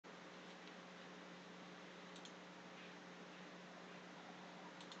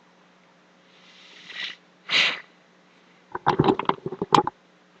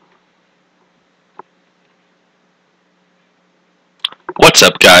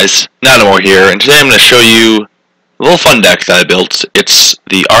What's up, guys? Nanomore here, and today I'm going to show you a little fun deck that I built. It's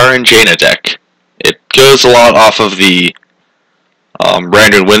the RNGaina deck. It goes a lot off of the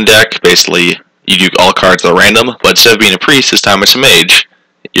random win deck. Basically, you do all cards that are random, but instead of being a priest, this time it's a mage.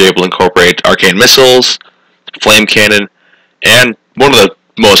 You're able to incorporate arcane missiles, flame cannon, and one of the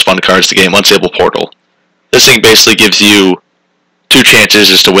most fun cards in the game, Unstable Portal. This thing basically gives you 2 chances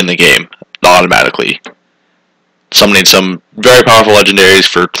just to win the game, automatically. Summoning some very powerful legendaries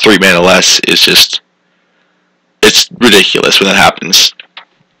for 3 mana less is just, it's ridiculous when that happens.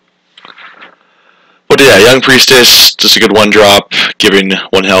 But yeah, Young Priestess, just a good 1-drop, giving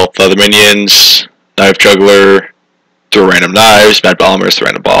 1 health to other minions. Knife Juggler, throw random knives. Mad Bombers, throw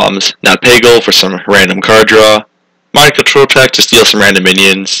random bombs. Not Pagel for some random card draw. Mind Control Tech to steal some random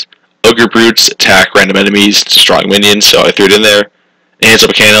minions. Ogre Brutes, attack random enemies, strong minions, so I threw it in there. Hands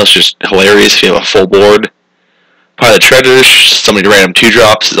Up Volcanoes, just hilarious if you have a full board. Pilot Treasures, summoning random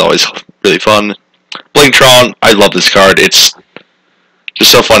 2-drops is always really fun. Blingtron, I love this card. It's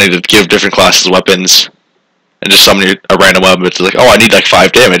just so funny to give different classes weapons and just summon a random weapon. It's like, oh, I need like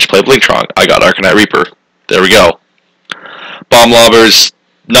 5 damage, play Blingtron. I got Arcanite Reaper. There we go. Bomb Lobbers,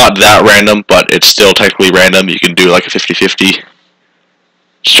 not that random, but it's still technically random. You can do like a 50-50.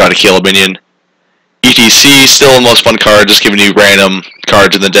 Just try to kill a minion. ETC, still the most fun card, just giving you random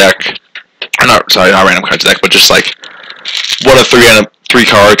cards in the deck. Not random cards in the deck, but just like 1 of 3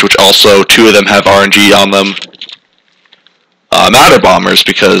 cards, which also 2 of them have RNG on them. Matter Bombers,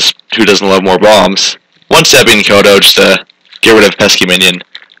 because who doesn't love more bombs? 1 Stepping Kodo, just to get rid of pesky minion.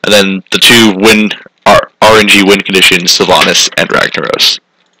 And then the 2 RNG win conditions, Sylvanas and Ragnaros.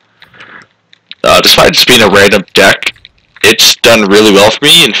 Despite just being a random deck, it's done really well for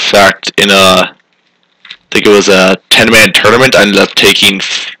me. In fact, in I think it was a 10-man tournament, I ended up taking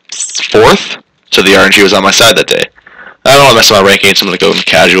 4th, so the RNG was on my side that day. I don't want to mess with my ranking, so I'm going to go in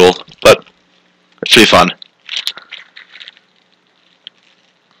casual, but it's really fun.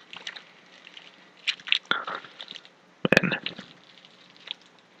 Man.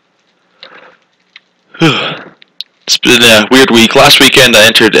 It's been a weird week. Last weekend I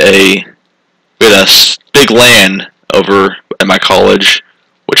entered we had a big LAN over at my college,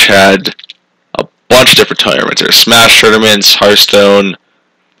 which had a bunch of different tournaments. There were Smash tournaments, Hearthstone,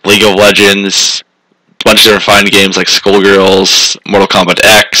 League of Legends, a bunch of different fighting games like Skullgirls, Mortal Kombat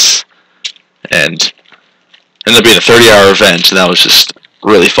X, and ended up being a 30-hour event, and that was just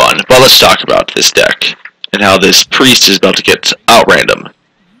really fun. But let's talk about this deck and how this priest is about to get out-random.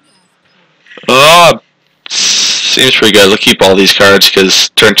 Seems pretty good. I'll keep all these cards because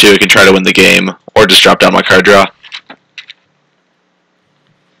turn 2 I can try to win the game, or just drop down my card draw.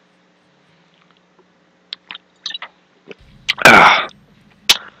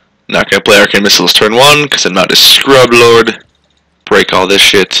 Not gonna play Arcane Missiles turn 1 because I'm not a Scrub Lord. Break all this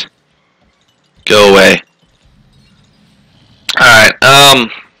shit. Go away. Alright,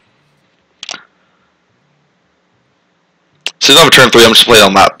 since I have a turn 3, I'm just playing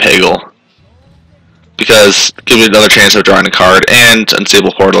on that Pagel. Because give me another chance of drawing a card, and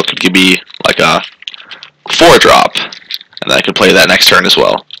Unstable Portal could give me like a 4-drop. And I can play that next turn as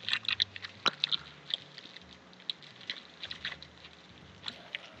well.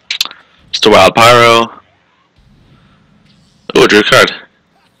 Just a Wild Pyro. Oh, I drew a card.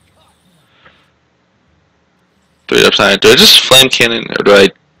 3 upside. Do I just Flame Cannon, or do I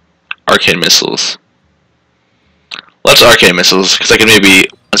Arcane Missiles? Let's Arcane Missiles, because I can maybe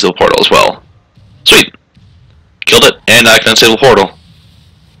Unstable Portal as well. Sweet! Killed it, and I can Unstable Portal.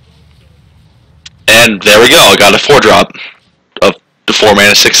 And there we go, I got a 4-drop of the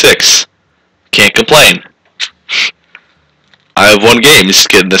 4-mana 6/6. Can't complain. I have won games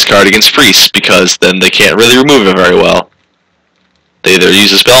getting this card against priests, because then they can't really remove it very well. They either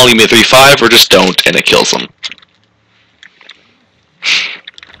use a spell and give me a 3/5, or just don't, and it kills them.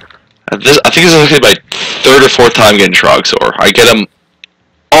 I think this is actually my 3rd or 4th time getting Trogzor. I get them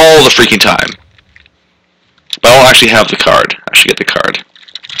all the freaking time. But I don't actually have the card. I should get the card.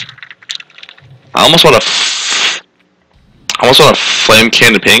 I almost want to Flame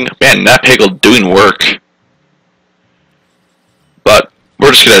Cannon Ping. Man, that Pagel doing work. But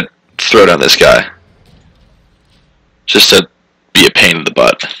we're just gonna throw down this guy. Just to be a pain in the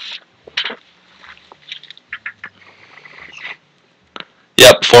butt.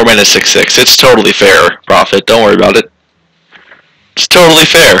 Yep, 4-mana 6/6. It's totally fair, Prophet. Don't worry about it. It's totally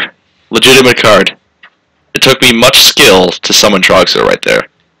fair. Legitimate card. It took me much skill to summon Trogzor right there.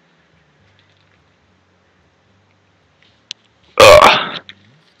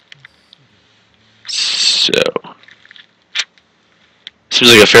 So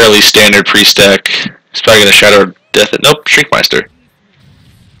seems like a fairly standard priest deck. He's probably gonna Shadow Death it. Nope, Shrinkmeister.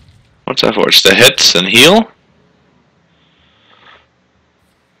 So for it's the hits and heal.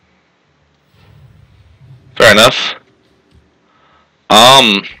 Fair enough.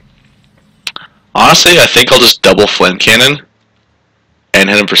 Honestly, I think I'll just double Flame Cannon and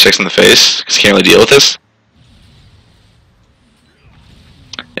hit him for 6 in the face, because he can't really deal with this.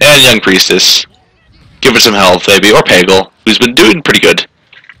 And Young Priestess. Give it some health, maybe, or Pagel, who's been doing pretty good.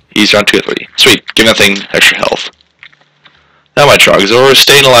 He's around 2 or 3. Sweet, give that thing extra health. Now my Trogzor is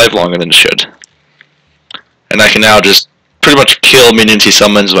staying alive longer than it should. And I can now just pretty much kill minions he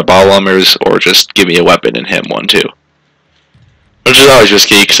summons with my Bombers, or just give me a weapon and hit him one too. Which is always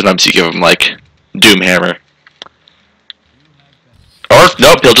risky, because sometimes you give him, like, Doom Hammer. Or,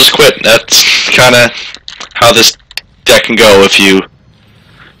 nope, he'll just quit. That's kinda how this deck can go if you...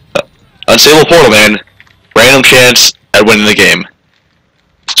 Unstable Portal Man, random chance at winning the game.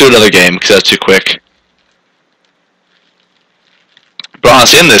 Let's do another game, because that's too quick. But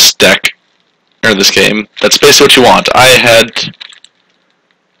honestly, in this deck, or this game, that's basically what you want. I had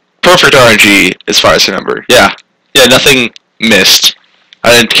perfect RNG, as far as I remember. Yeah, nothing missed.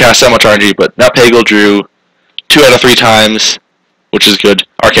 I didn't cast that much RNG, but that Pagel drew 2 out of 3 times, which is good.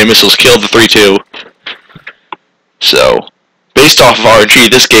 Arcane Missiles killed the 3-2. So, based off of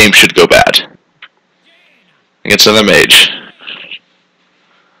RNG, this game should go bad. Against another Mage.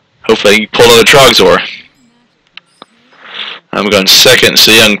 Hopefully I can pull another Trogzor. I'm going second,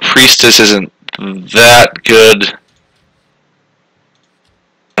 so Young Priestess isn't that good.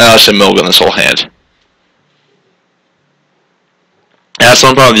 I'll just mulligan this whole hand. That's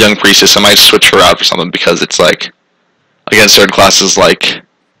one problem with Young Priestess. I might switch her out for something because it's like, against certain classes like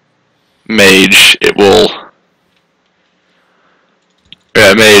Mage, it will...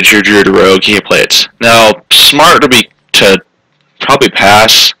 Yeah, Mage or Druid or Rogue, you can play it. Now, smart would be to probably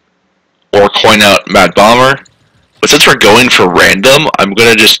pass or coin out Mad Bomber. But since we're going for random, I'm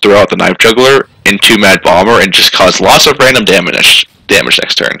going to just throw out the Knife Juggler into Mad Bomber and just cause lots of random damage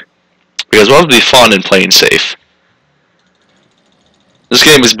next turn. Because what would be fun in playing safe? This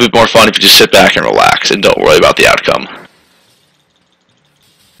game is a bit more fun if you just sit back and relax and don't worry about the outcome.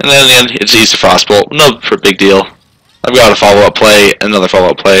 And then in the end, it's easy to Frostbolt. No big deal. I've got a follow-up play, another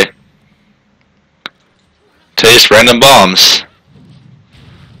follow-up play. Taste random bombs.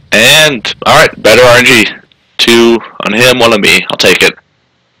 And, alright, better RNG. 2 on him, 1 on me. I'll take it.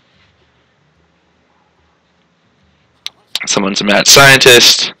 Someone's a mad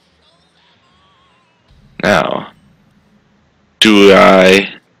scientist. Now, do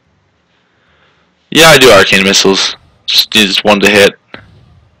I... Yeah, I do Arcane Missiles. Just needs 1 to hit.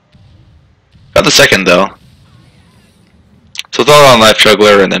 Got the second, though. So throw it on Life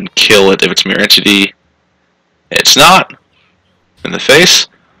Juggler and then kill it if it's Mirror Entity. It's not. In the face.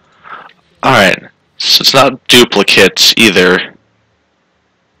 Alright. So it's not duplicates either.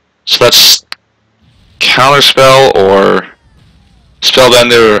 So that's Counterspell or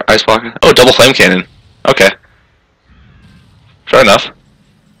Spellbender or Ice Block. Oh, double Flame Cannon. Okay. Fair enough.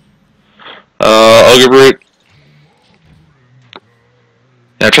 Ogre Brute.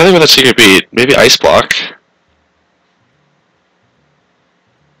 Yeah, I'm trying to think about that secret beat. Maybe Ice Block.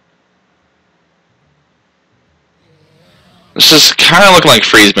 This is kind of looking like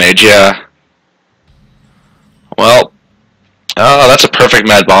Freeze Mage, yeah. Well, oh, that's a perfect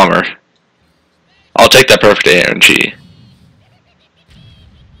Mad Bomber. I'll take that perfect RNG.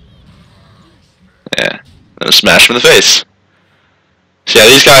 Yeah, then smash him in the face. So yeah,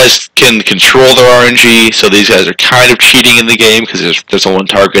 these guys can control their RNG, so these guys are kind of cheating in the game because there's only one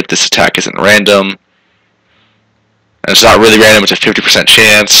target. This attack isn't random. And it's not really random, it's a 50%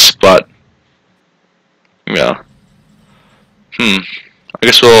 chance, but, you know. I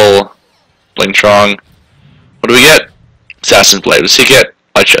guess we'll Blink Trong. What do we get? Assassin's Blade. What does he get?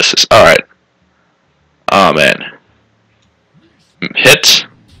 Light Justice. Alright. Oh man. Hit.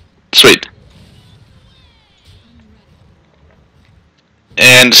 Sweet.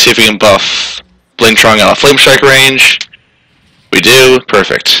 And see if we can buff Blink Trong out of Flame Strike range. We do.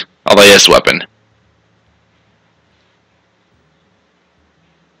 Perfect. Although he has the weapon.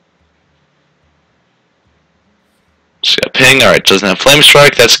 Just got ping. Alright, doesn't have Flame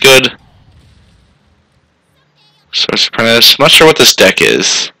Strike. That's good. Source Apprentice. I'm not sure what this deck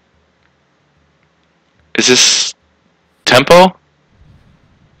is. Is this Tempo?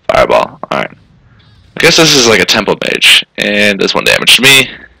 Fireball. Alright. I guess this is like a Tempo Mage. And does 1 damage to me.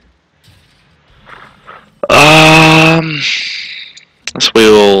 This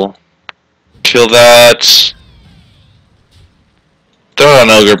will kill that. Throw it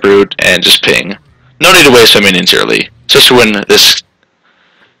on Ogre Brute and just ping. No need to waste my minions early. Especially when this...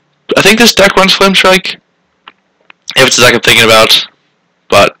 I think this deck runs Flame Strike. If it's the deck I'm thinking about.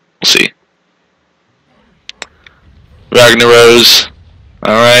 But We'll see. Ragnar Rose.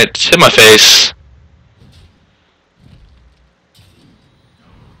 Alright, hit my face.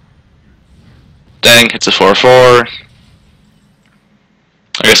 Dang, it's a 4-4.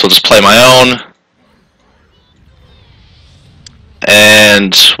 I guess we'll just play my own.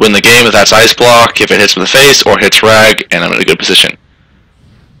 And win the game if that's Ice Block, if it hits me in the face, or hits Rag, and I'm in a good position.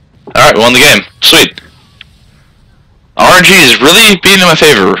 Alright, we won the game. Sweet. RNG is really being in my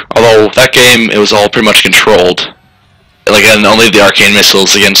favor, although that game, it was all pretty much controlled. Like, and only the arcane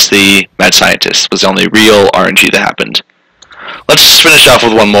missiles against the mad scientist was the only real RNG that happened. Let's just finish off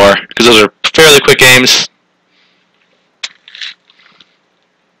with one more, because those are fairly quick games.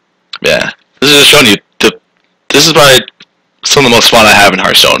 Yeah, this is just showing you, this is probably some of the most fun I have in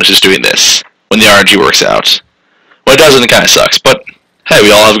Hearthstone, is just doing this, when the RNG works out. When it doesn't, it kind of sucks, but hey,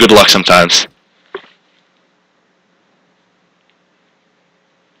 we all have good luck sometimes.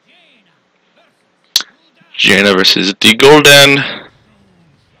 Jaina versus the Golden.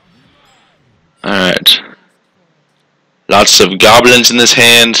 Alright. Lots of goblins in this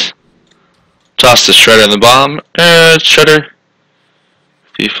hand. Toss the Shredder and the bomb. Shredder.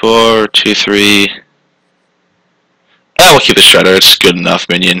 3-4, 2-3. We'll keep the Shredder, it's good enough,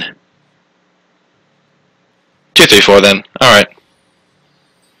 minion. 2-3-4 then. Alright.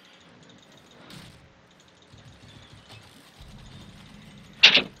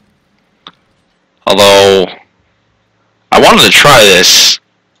 Although, I wanted to try this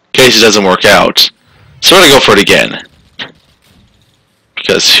in case it doesn't work out. So we're going to go for it again.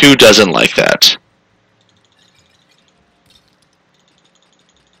 Because who doesn't like that?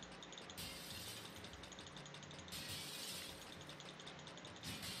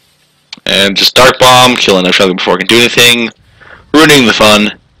 And just Dark Bomb, killing a Shredder before I can do anything. Ruining the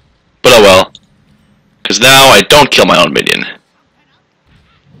fun. But oh well. Because now I don't kill my own minion.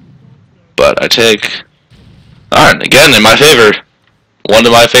 But I take... Alright, again, in my favor. 1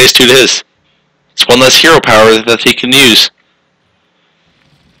 to my face, 2 to his. It's 1 less hero power that he can use.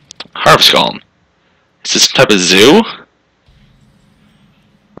 Harvest Golem. Is this some type of zoo?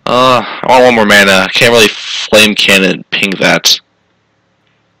 I want 1 more mana. I can't really Flame Cannon and ping that.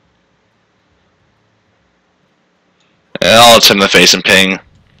 I'll let him in the face and ping.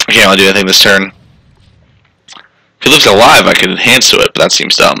 I can't really do anything this turn. If he lives alive, I could enhance to it, but that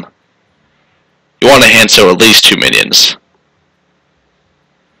seems dumb. You want to enhance to at least 2 minions.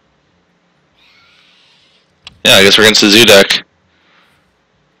 Yeah, I guess we're against the zoo deck.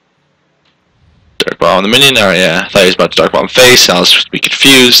 Dark Bomb on the minion? Alright, yeah. I thought he was about to Dark Bomb face. I was just be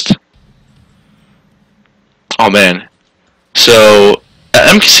confused. Oh man. So,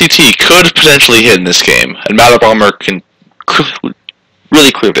 MCT could potentially hit in this game, and Matter Bomber can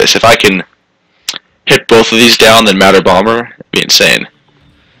really clear this. If I can hit both of these down, then Matter Bomber, it'd be insane.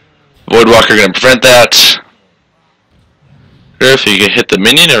 Voidwalker gonna prevent that. Or if you can hit the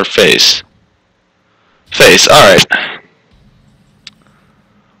minion or face. Face, alright.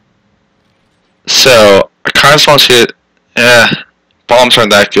 So, I kind of just want to hit, bombs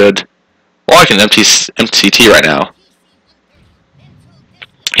aren't that good. Well, I can MCT right now.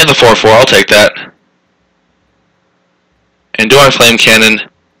 Hit the 4-4, I'll take that. And do I Flame Cannon?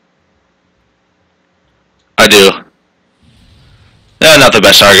 I do. Not the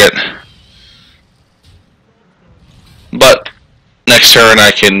best target. But, next turn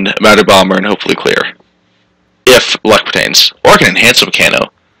I can Matter Bomber and hopefully clear. If luck pertains. Or I can enhance a Mechano.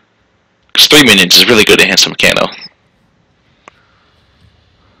 Because 3 minions is really good to enhance a Mechano.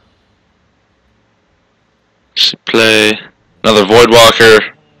 Just play another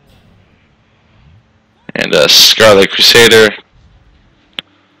Voidwalker. And a Scarlet Crusader.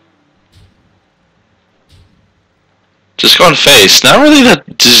 Just going face. Not really the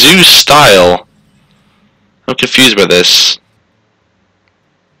zoo style. I'm confused by this.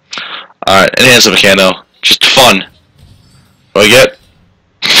 Alright, enhance a Mechano. Just fun. What do I get?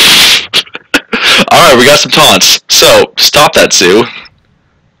 Alright, we got some taunts. So, stop that zoo.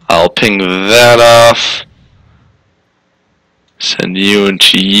 I'll ping that off. Send you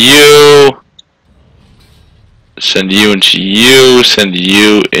into you. Send you into you. Send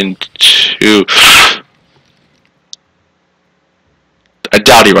you into... I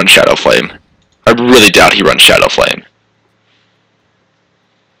doubt he runs Shadow Flame. I really doubt he runs Shadow Flame.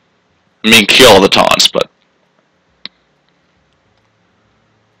 I mean, kill all the taunts, but...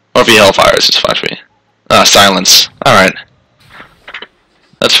 Or if he Hellfires, it's fine for me. Silence. Alright.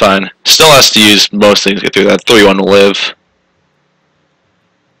 That's fine. Still has to use most things to get through that. 3-1 to live.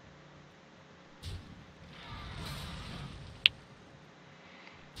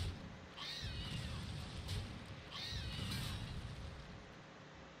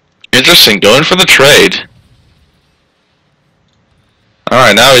 Interesting, going for the trade.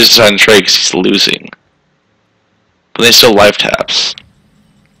 Alright, now he's deciding to trade because he's losing. But they still life taps.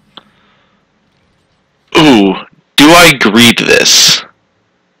 Ooh, do I greed this?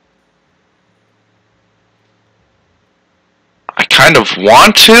 I kind of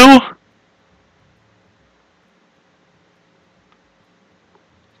want to.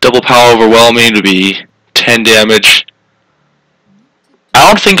 Double power overwhelming to be 10 damage. I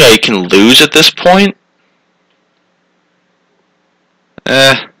don't think I can lose at this point.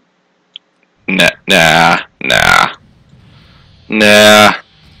 Nah.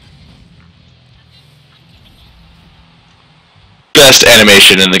 Best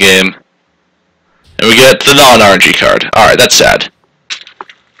animation in the game. And we get the non-RNG card. Alright, that's sad.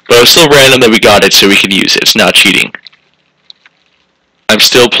 But it was still random that we got it so we can use it. It's not cheating. I'm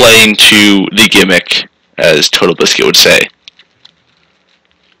still playing to the gimmick, as Total Biscuit would say.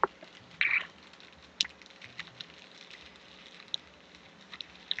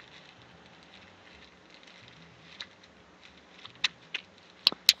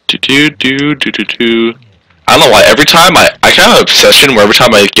 I don't know why, every time I kind of have an obsession where every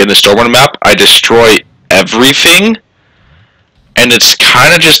time I get in the Stormwind map, I destroy everything, and it's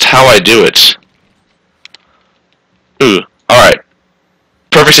kind of just how I do it. Ooh, alright.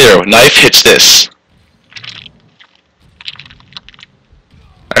 Perfect scenario. Knife hits this.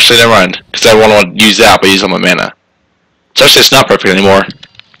 Actually, never mind, because I want to use that, but use all my mana. So actually, it's not perfect anymore.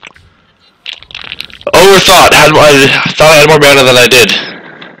 Overthought. I thought I had more mana than I did.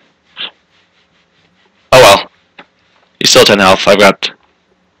 Oh well. He's still 10 health. I've got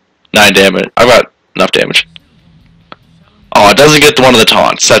 9 damage. I've got enough damage. Oh, it doesn't get one of the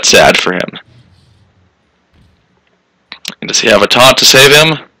taunts. That's sad for him. Does he have a taunt to save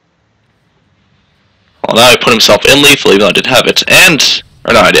him? Well, now he put himself in lethal, even though I didn't have it.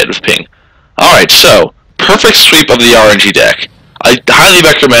 Or no, I did with ping. Alright, so, perfect sweep of the RNG deck. I highly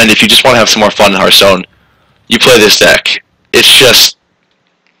recommend, if you just want to have some more fun in Hearthstone, you play this deck. It's just,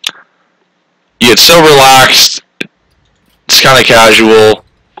 you get so relaxed, it's kind of casual,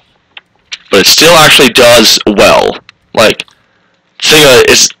 but it still actually does well. Like,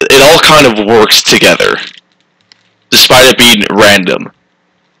 it all kind of works together, despite it being random.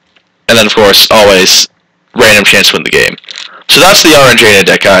 And then, of course, always random chance to win the game. So that's the RNGaina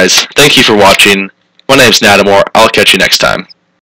deck, guys. Thank you for watching. My name's Natamore. I'll catch you next time.